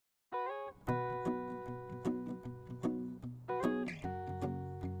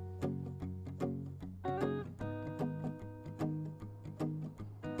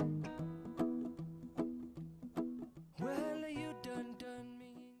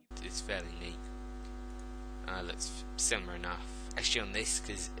it's fairly neat. Looks similar enough. Actually on this,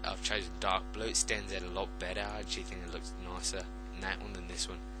 because I've chosen dark blue, it stands out a lot better. I actually think it looks nicer in that one than this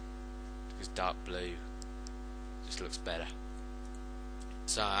one, because dark blue just looks better.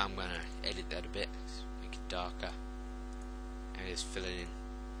 So I'm going to edit that a bit, make it darker, and just fill it in.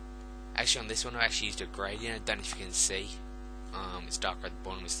 Actually on this one I actually used a gradient. I don't know if you can see. It's darker at the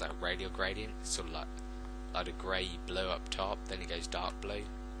bottom, it's like a radial gradient. It's sort of like a grey blue up top, then it goes dark blue.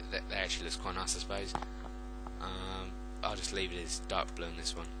 That actually looks quite nice, I suppose. I'll just leave it as dark blue in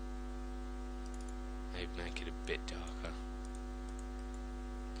this one. Maybe make it a bit darker.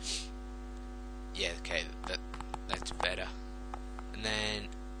 Yeah, okay, that's better. And then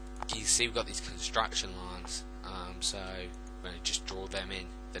you see we've got these construction lines. So we're going to just draw them in.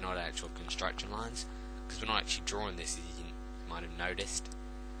 They're not actual construction lines, because we're not actually drawing this, as you might have noticed.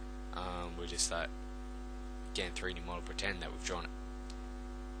 We're just like getting 3D model, pretend that we've drawn it.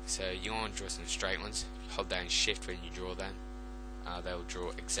 So you want to draw some straight ones. Hold down shift when you draw them. They'll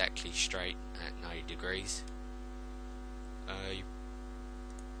draw exactly straight at 90 degrees. You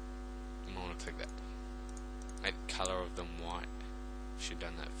might want to click that. Make the colour of them white. Should have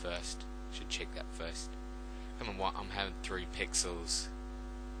done that first. Should check that first. Come on, white. I'm having 3 pixels.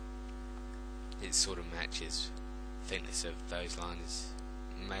 It sort of matches thickness of those lines.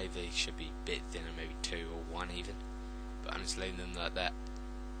 Maybe should be a bit thinner, maybe 2 or 1 even. But I'm just leaving them like that.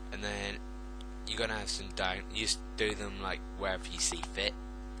 And then you're gonna have some diagonal. You just do them like wherever you see fit.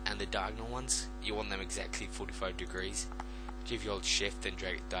 And the diagonal ones, you want them exactly 45 degrees. If you hold shift and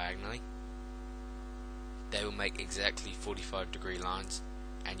drag it diagonally, they will make exactly 45 degree lines,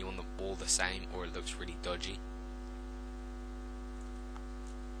 and you want them all the same or it looks really dodgy.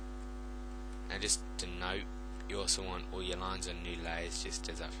 And just to note, you also want all your lines on new layers, just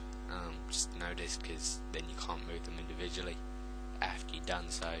as I've just noticed, because then you can't move them individually after you've done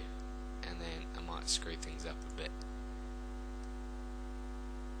so, and then I might screw things up a bit.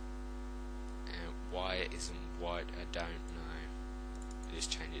 And why it isn't white, I don't know. I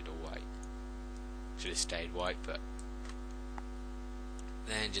just changed it to white. Should have stayed white, but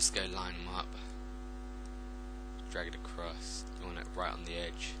then just go line them up, drag it across. You want it right on the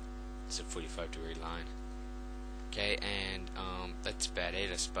edge. It's a 45 degree line. Okay, and that's about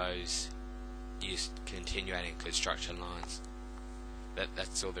it, I suppose. You just continue adding construction lines.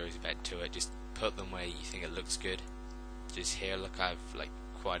 That's all there is about to it. Just put them where you think it looks good. Just here, look, I've like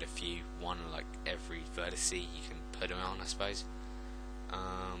quite a few. One like every vertex you can put them on, I suppose.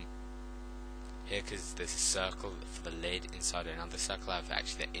 Here, because there's a circle for the lid inside another circle, I have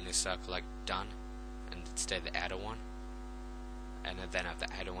actually the inner circle like done, and instead of the outer one. And then I have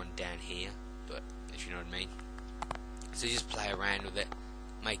the outer one down here, but if you know what I mean. So you just play around with it,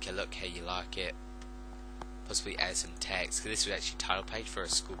 make it look how you like it. Possibly add some text, because this was actually a title page for a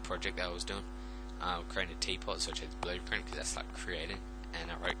school project that I was doing. Creating a teapot, so I chose blueprint because that's like creating. And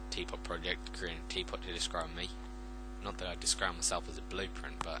I wrote teapot project, creating a teapot to describe me. Not that I describe myself as a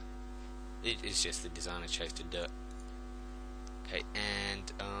blueprint, but it is just the design I chose to do it. Okay,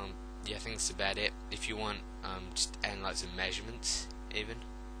 and yeah, I think that's about it. If you want, just add like some measurements even.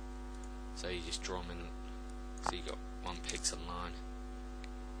 So you just draw them in. So you got 1 pixel line.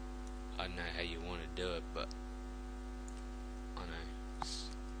 I don't know how you want to do it, but I know.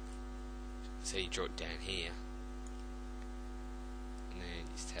 So you draw it down here, and then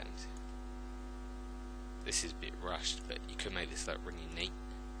you just have. This is a bit rushed, but you could make this look really neat.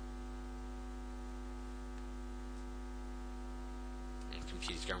 And the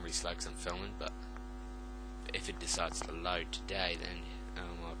computer's going really slow because I'm filming, but if it decides to load today, then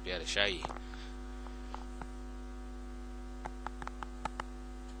I'll be able to show you.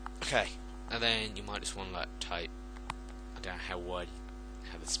 Okay, and then you might just want to like type, I don't know how wide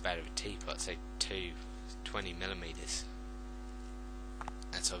you have the span of a teapot, say 20mm.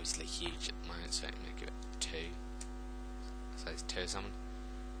 That's obviously huge at the moment, so make it 2. So it's 2 or something.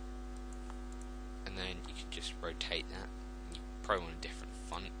 And then you can just rotate that. You probably want a different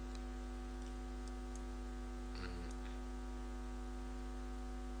font.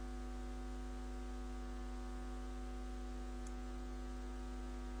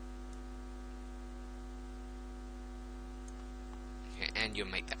 And you'll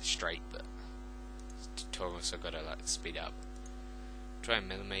make that straight, but this tutorial also got to like speed up. Try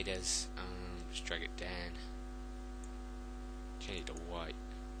millimeters, just drag it down, change it to white.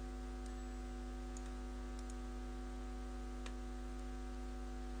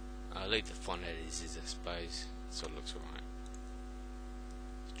 I'll leave the font as is, I suppose, so it looks alright.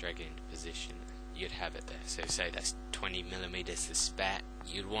 Drag it into position, you'd have it there. So say that's 20mm the spat.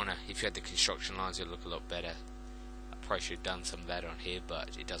 You'd wanna, if you had the construction lines, it'd look a lot better. probably should have done some of that on here, but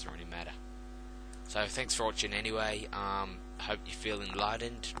it doesn't really matter. So thanks for watching anyway. Hope you feel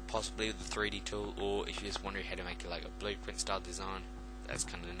enlightened, possibly with the 3D tool, or if you're just wondering how to make like a blueprint style design, that's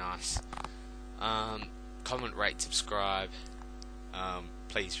kind of nice. Comment, rate, subscribe.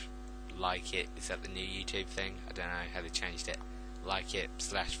 Please like it. Is that the new YouTube thing? I don't know how they changed it. Like it,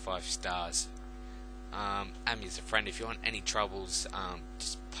 /5 stars. Add me as a friend. If you want any troubles,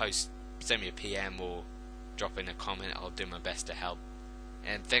 just send me a PM or drop in a comment. I'll do my best to help.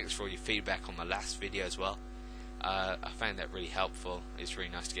 And thanks for all your feedback on my last video as well. I found that really helpful. It's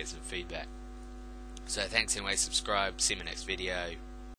really nice to get some feedback. So thanks anyway, subscribe, see you in my next video.